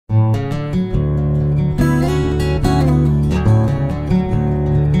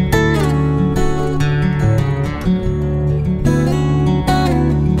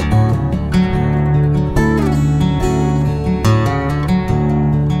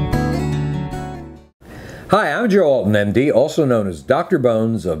Hi, I'm Joe Alton, MD, also known as Dr.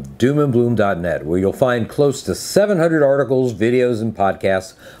 Bones of doomandbloom.net, where you'll find close to 700 articles, videos, and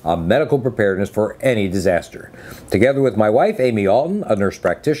podcasts on medical preparedness for any disaster. Together with my wife, Amy Alton, a nurse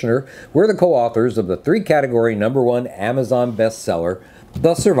practitioner, we're the co-authors of the three-category #1 Amazon bestseller,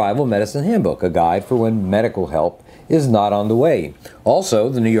 The Survival Medicine Handbook, a guide for when medical help is not on the way. Also,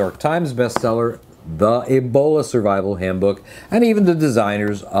 the New York Times bestseller, The Ebola Survival Handbook, and even the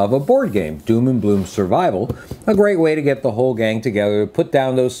designers of a board game, Doom and Bloom Survival, a great way to get the whole gang together, put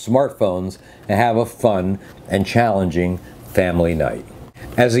down those smartphones, and have a fun and challenging family night.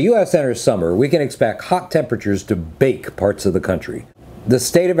 As the U.S. enters summer, we can expect hot temperatures to bake parts of the country. The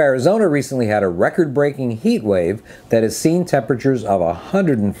state of Arizona recently had a record-breaking heat wave that has seen temperatures of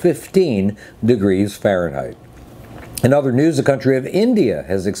 115 degrees Fahrenheit. In other news, the country of India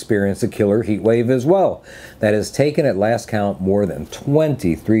has experienced a killer heat wave as well that has taken at last count more than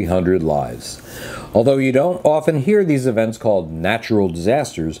 2,300 lives. Although you don't often hear these events called natural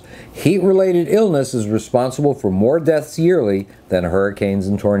disasters, heat-related illness is responsible for more deaths yearly than hurricanes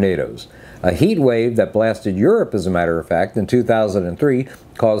and tornadoes. A heat wave that blasted Europe, as a matter of fact, in 2003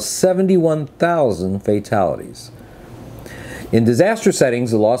 caused 71,000 fatalities. In disaster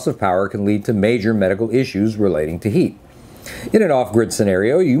settings, the loss of power can lead to major medical issues relating to heat. In an off-grid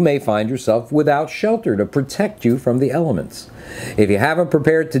scenario, you may find yourself without shelter to protect you from the elements. If you haven't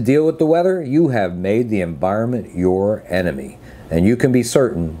prepared to deal with the weather, you have made the environment your enemy, and you can be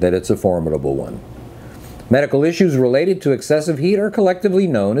certain that it's a formidable one. Medical issues related to excessive heat are collectively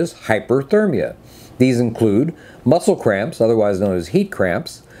known as hyperthermia. These include muscle cramps, otherwise known as heat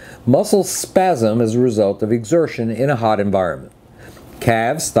cramps, muscle spasm as a result of exertion in a hot environment.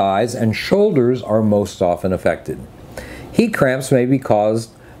 Calves, thighs, and shoulders are most often affected. Heat cramps may be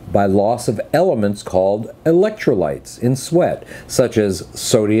caused by loss of elements called electrolytes in sweat, such as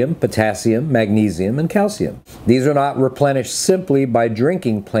sodium, potassium, magnesium, and calcium. These are not replenished simply by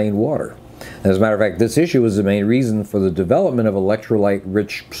drinking plain water. As a matter of fact, this issue is the main reason for the development of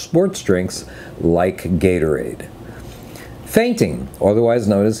electrolyte-rich sports drinks like Gatorade. Fainting, otherwise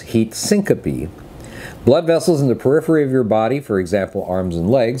known as heat syncope. Blood vessels in the periphery of your body, for example arms and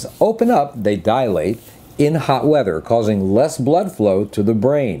legs, open up, they dilate, in hot weather, causing less blood flow to the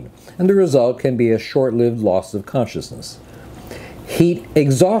brain, and the result can be a short-lived loss of consciousness. Heat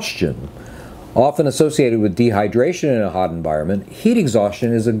exhaustion. Often associated with dehydration in a hot environment, heat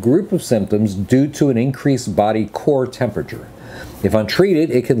exhaustion is a group of symptoms due to an increased body core temperature. If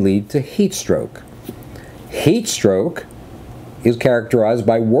untreated, it can lead to heat stroke. Heat stroke is characterized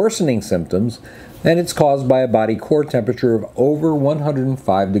by worsening symptoms, and it's caused by a body core temperature of over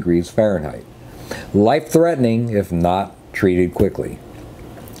 105 degrees Fahrenheit. Life-threatening if not treated quickly.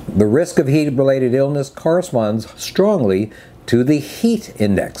 The risk of heat-related illness corresponds strongly to the heat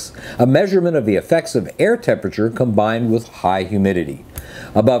index, a measurement of the effects of air temperature combined with high humidity.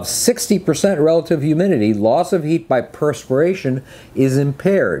 Above 60% relative humidity, loss of heat by perspiration is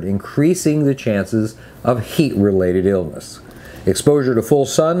impaired, increasing the chances of heat-related illness. Exposure to full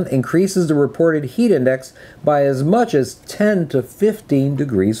sun increases the reported heat index by as much as 10 to 15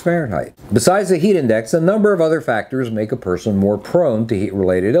 degrees Fahrenheit. Besides the heat index, a number of other factors make a person more prone to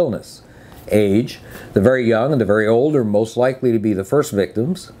heat-related illness. Age, the very young and the very old are most likely to be the first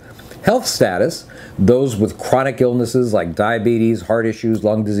victims. Health status, those with chronic illnesses like diabetes, heart issues,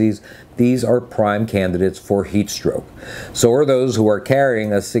 lung disease, these are prime candidates for heat stroke. So are those who are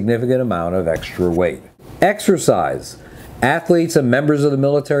carrying a significant amount of extra weight. Exercise. Athletes and members of the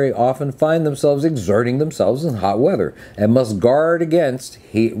military often find themselves exerting themselves in hot weather and must guard against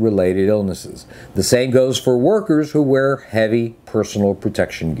heat-related illnesses. The same goes for workers who wear heavy personal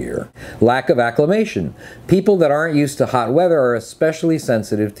protection gear. Lack of acclimation. People that aren't used to hot weather are especially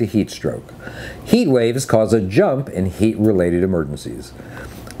sensitive to heat stroke. Heat waves cause a jump in heat-related emergencies.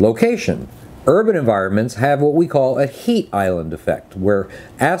 Location. Urban environments have what we call a heat island effect, where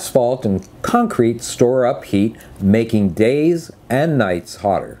asphalt and concrete store up heat, making days and nights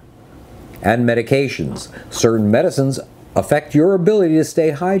hotter. And medications. Certain medicines affect your ability to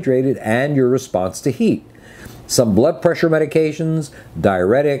stay hydrated and your response to heat. Some blood pressure medications,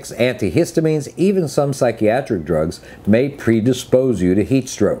 diuretics, antihistamines, even some psychiatric drugs may predispose you to heat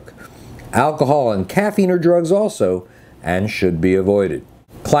stroke. Alcohol and caffeine are drugs also, and should be avoided.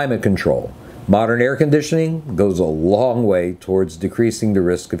 Climate control. Modern air conditioning goes a long way towards decreasing the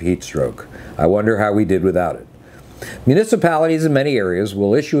risk of heat stroke. I wonder how we did without it. Municipalities in many areas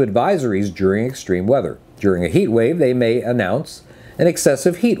will issue advisories during extreme weather. During a heat wave, they may announce an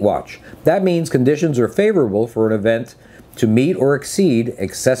excessive heat watch. That means conditions are favorable for an event to meet or exceed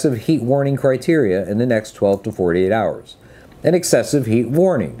excessive heat warning criteria in the next 12 to 48 hours. An excessive heat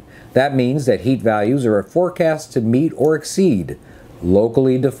warning. That means that heat values are forecast to meet or exceed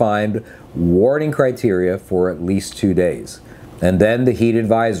locally defined warning criteria for at least 2 days. And then the heat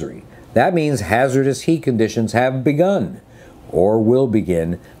advisory. That means hazardous heat conditions have begun or will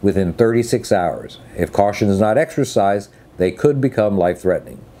begin within 36 hours. If caution is not exercised, they could become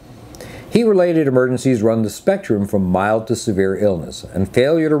life-threatening. Heat-related emergencies run the spectrum from mild to severe illness, and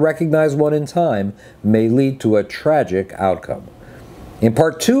failure to recognize one in time may lead to a tragic outcome. In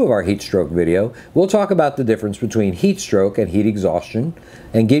part 2 of our heat stroke video, we'll talk about the difference between heat stroke and heat exhaustion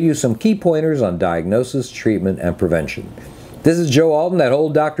and give you some key pointers on diagnosis, treatment, and prevention. This is Joe Alton, that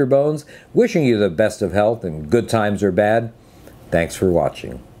old Dr. Bones, wishing you the best of health and good times or bad. Thanks for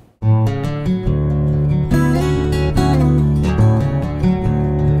watching.